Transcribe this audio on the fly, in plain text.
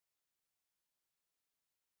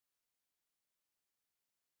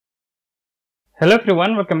Hello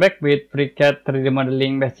everyone, welcome back with FreeCAD 3D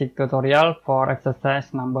modeling basic tutorial for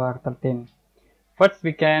exercise number 13. First,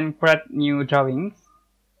 we can create new drawings,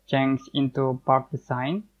 change into part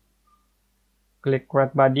design, click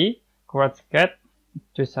create body, create sketch,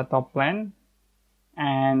 choose a top plane,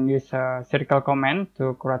 and use a circle command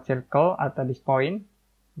to create circle at this point.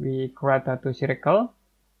 We create two circle,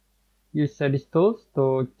 use these tools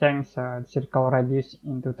to change circle radius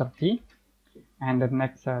into 30. And the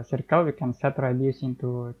next circle we can set radius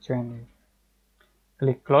into 20.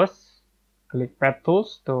 Click close, click pad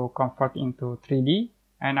tools to convert into 3D,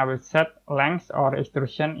 and I will set length or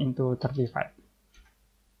extrusion into 35.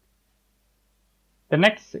 The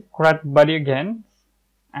next, create body again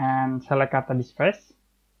and select at this face,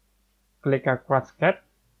 click create sketch,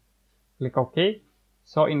 click OK.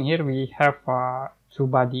 So in here we have two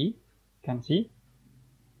body, you can see.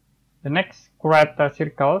 The next, create a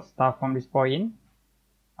circle, start from this point,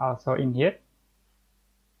 also in here.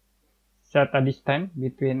 Set a distance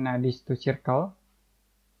between these two circles.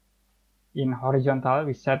 In horizontal,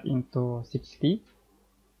 we set into 60.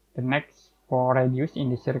 The next, for radius in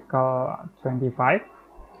the circle 25.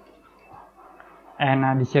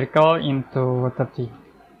 And the circle into 30.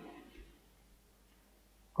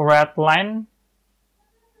 Create line.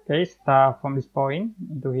 Okay, start from this point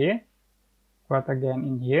into here. Create again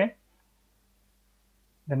in here.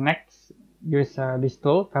 The next, use this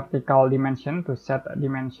tool, vertical dimension, to set a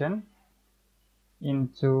dimension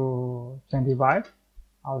into 25.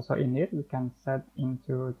 Also in here, we can set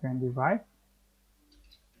into 25.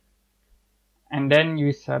 And then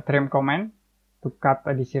use trim command to cut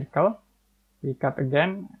the circle. We cut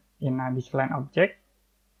again in this line object.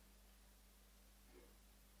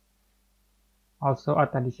 Also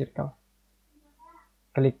at the circle.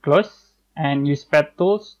 Click close. And use pad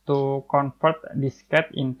tools to convert this sketch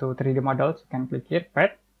into 3D models. You can click here,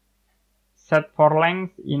 pad. Set for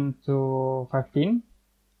length into 15.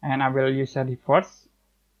 And I will use a reverse.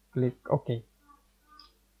 Click OK.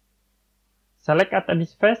 Select at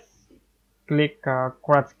this face. Click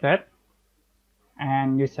create sketch.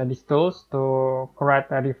 And use these tools to create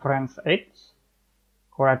a reference edge.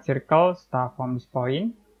 Create circle, start from this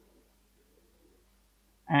point.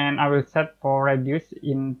 And I will set for radius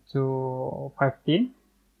into 15.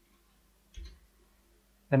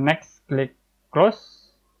 The next, click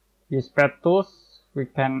close. Use pad tools. We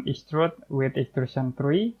can extrude with extrusion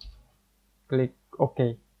 3. Click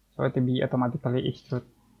OK. So it will be automatically extrude.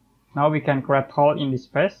 Now we can create hole in this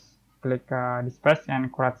space. Click this space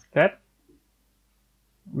and create sketch.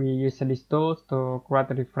 We use these tools to create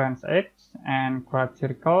a reference edge and create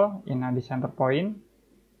circle in the center point.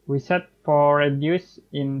 We set for radius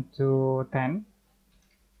into 10.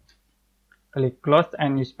 Click close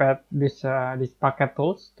and use this packet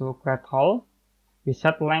tools to create hole. We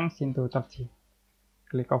set length into 30.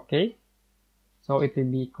 Click OK. So it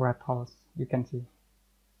will be create holes, you can see.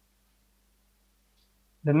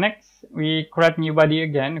 The next, we create new body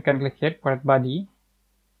again. You can click here, create body.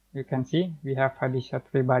 You can see we have this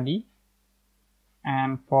three body.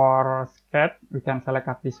 And for sketch, we can select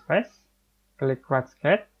at this face. Click create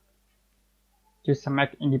sketch. Choose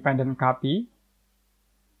make independent copy.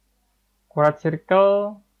 Create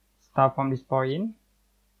circle, start from this point.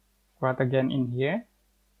 Create again in here.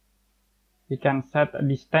 We can set a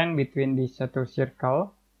distance between these two circles.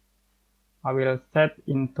 I will set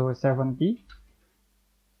into 70.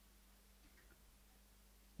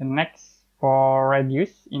 The next, for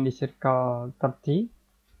radius in the circle 30.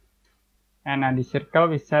 And the circle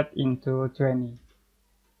we set into 20.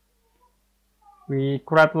 We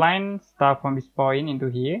create line, start from this point into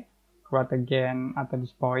here. Create again at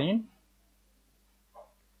this point.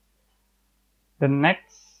 The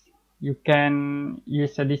next, you can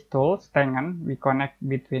use this tool, stangen. We connect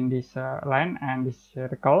between this line and this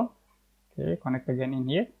circle. Okay, connect again in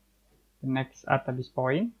here. The next at this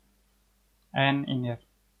point. And in here.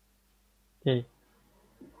 Okay.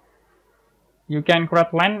 You can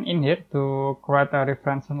create line in here to create a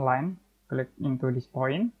reference line. Click into this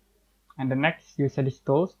point. And the next, use these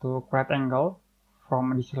tools to create angle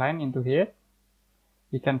from this line into here.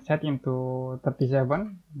 We can set into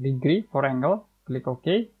 37 degree for angle. Click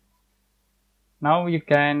OK. Now you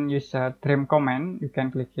can use a trim command. You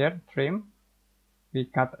can click here, trim. We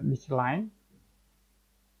cut this line.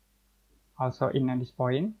 Also in this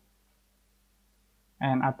point.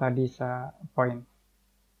 And at this point.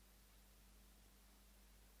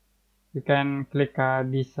 You can click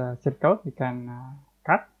this circle. You can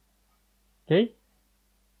cut. Okay,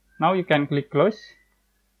 now you can click close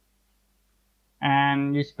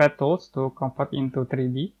and use pad tools to convert into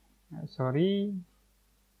 3D. Sorry.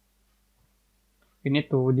 we need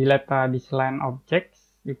to delete this line objects.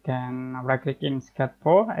 You can right click in SCAD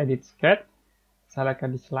Pro, edit SCAD, select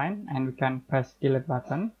this line, and we can press delete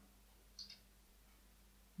button.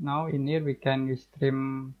 Now in here we can use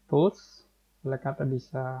trim tools, select this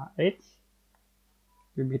edge,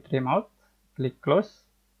 will be trim out, click close,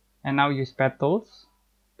 and now use pad tools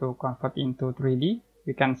to convert into 3D.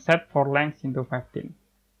 We can set for length into 15.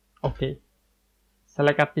 Okay,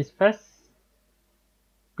 select this face,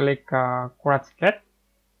 click Create SCAD.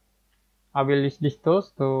 I will use these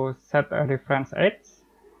tools to set a reference edge,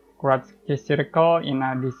 create a circle in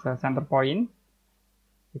this center point.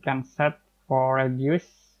 We can set for radius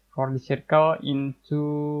for the circle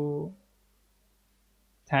into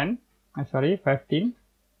 15.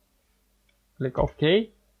 Click OK.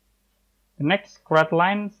 The next, create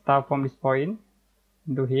line start from this point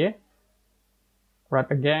into here.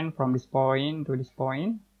 Create again from this point to this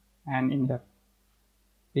point, and in that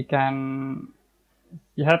we can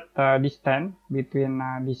set the distance between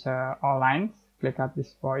these all lines. Click at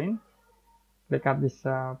this point. Click at this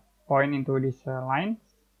point into this line.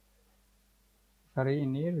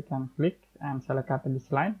 In here we can click and select at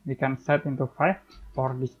this line. We can set into 5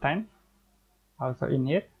 for distance. Also in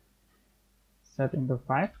here, set into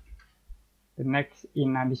 5. The next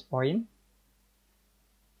in this point,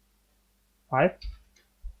 5,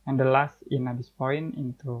 and the last in this point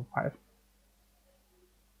into 5.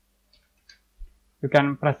 You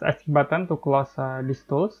can press X button to close these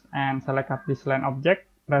tools and select up this line object,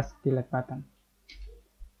 press delete button.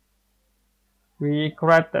 We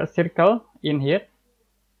create a circle in here,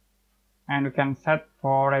 and we can set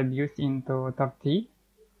for radius into 30.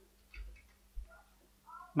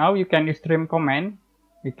 Now you can use trim command.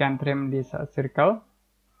 We can trim this circle,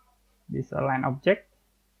 this line object,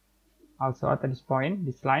 also at this point,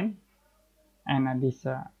 this line, and this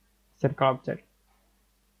circle object.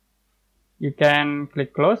 You can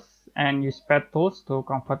click close and use pad tools to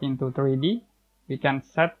convert into 3D. We can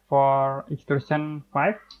set for extrusion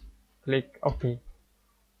 5. Click OK.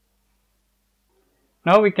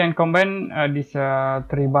 Now we can combine these 3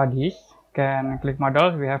 bodies. Can click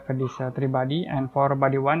model. We have this 3 body, and for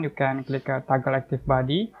body 1 you can click toggle active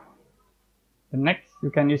body. The next you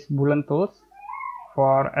can use boolean tools.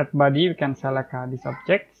 For add body we can select these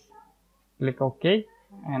objects. Click OK,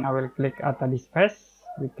 and I will click at this face.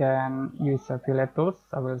 We can use fillet tools.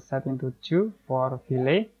 I will set into 2 for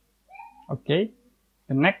fillet. Okay.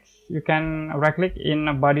 The next, you can right click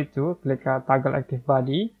in body 2, click toggle active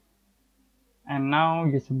body, and now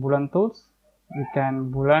use boolean tools. You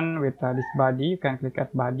can boolean with this body. You can click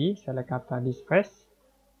at body, select at this face,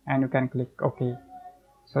 and you can click OK.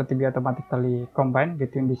 So to be automatically combined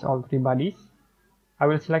between these all 3 bodies. I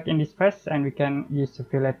will select in this face, and we can use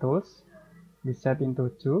fillet tools. We set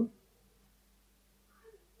into 2.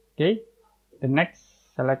 Okay, the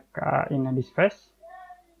next, select in this face,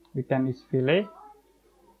 we can use fillet.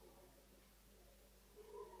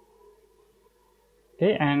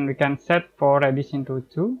 Okay, and we can set for radius into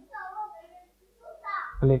 2.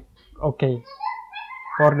 Click OK.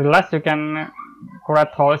 For the last, you can create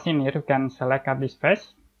holes in here. You can select at this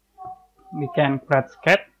face. We can create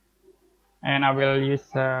SCAD, and I will use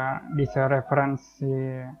this reference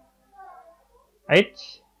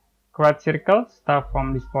edge. Create circle, start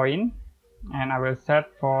from this point, and I will set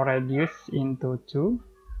for radius into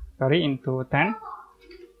 10,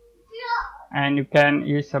 and you can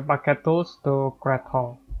use bucket tools to create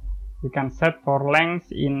hole. You can set for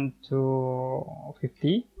length into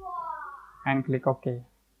 50 and click OK.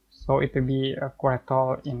 So it will be a create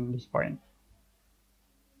hole in this point.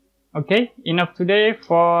 Okay, enough today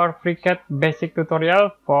for FreeCAD basic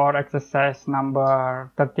tutorial for exercise number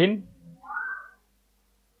 13.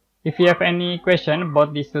 If you have any question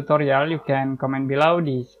about this tutorial, you can comment below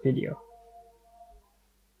this video.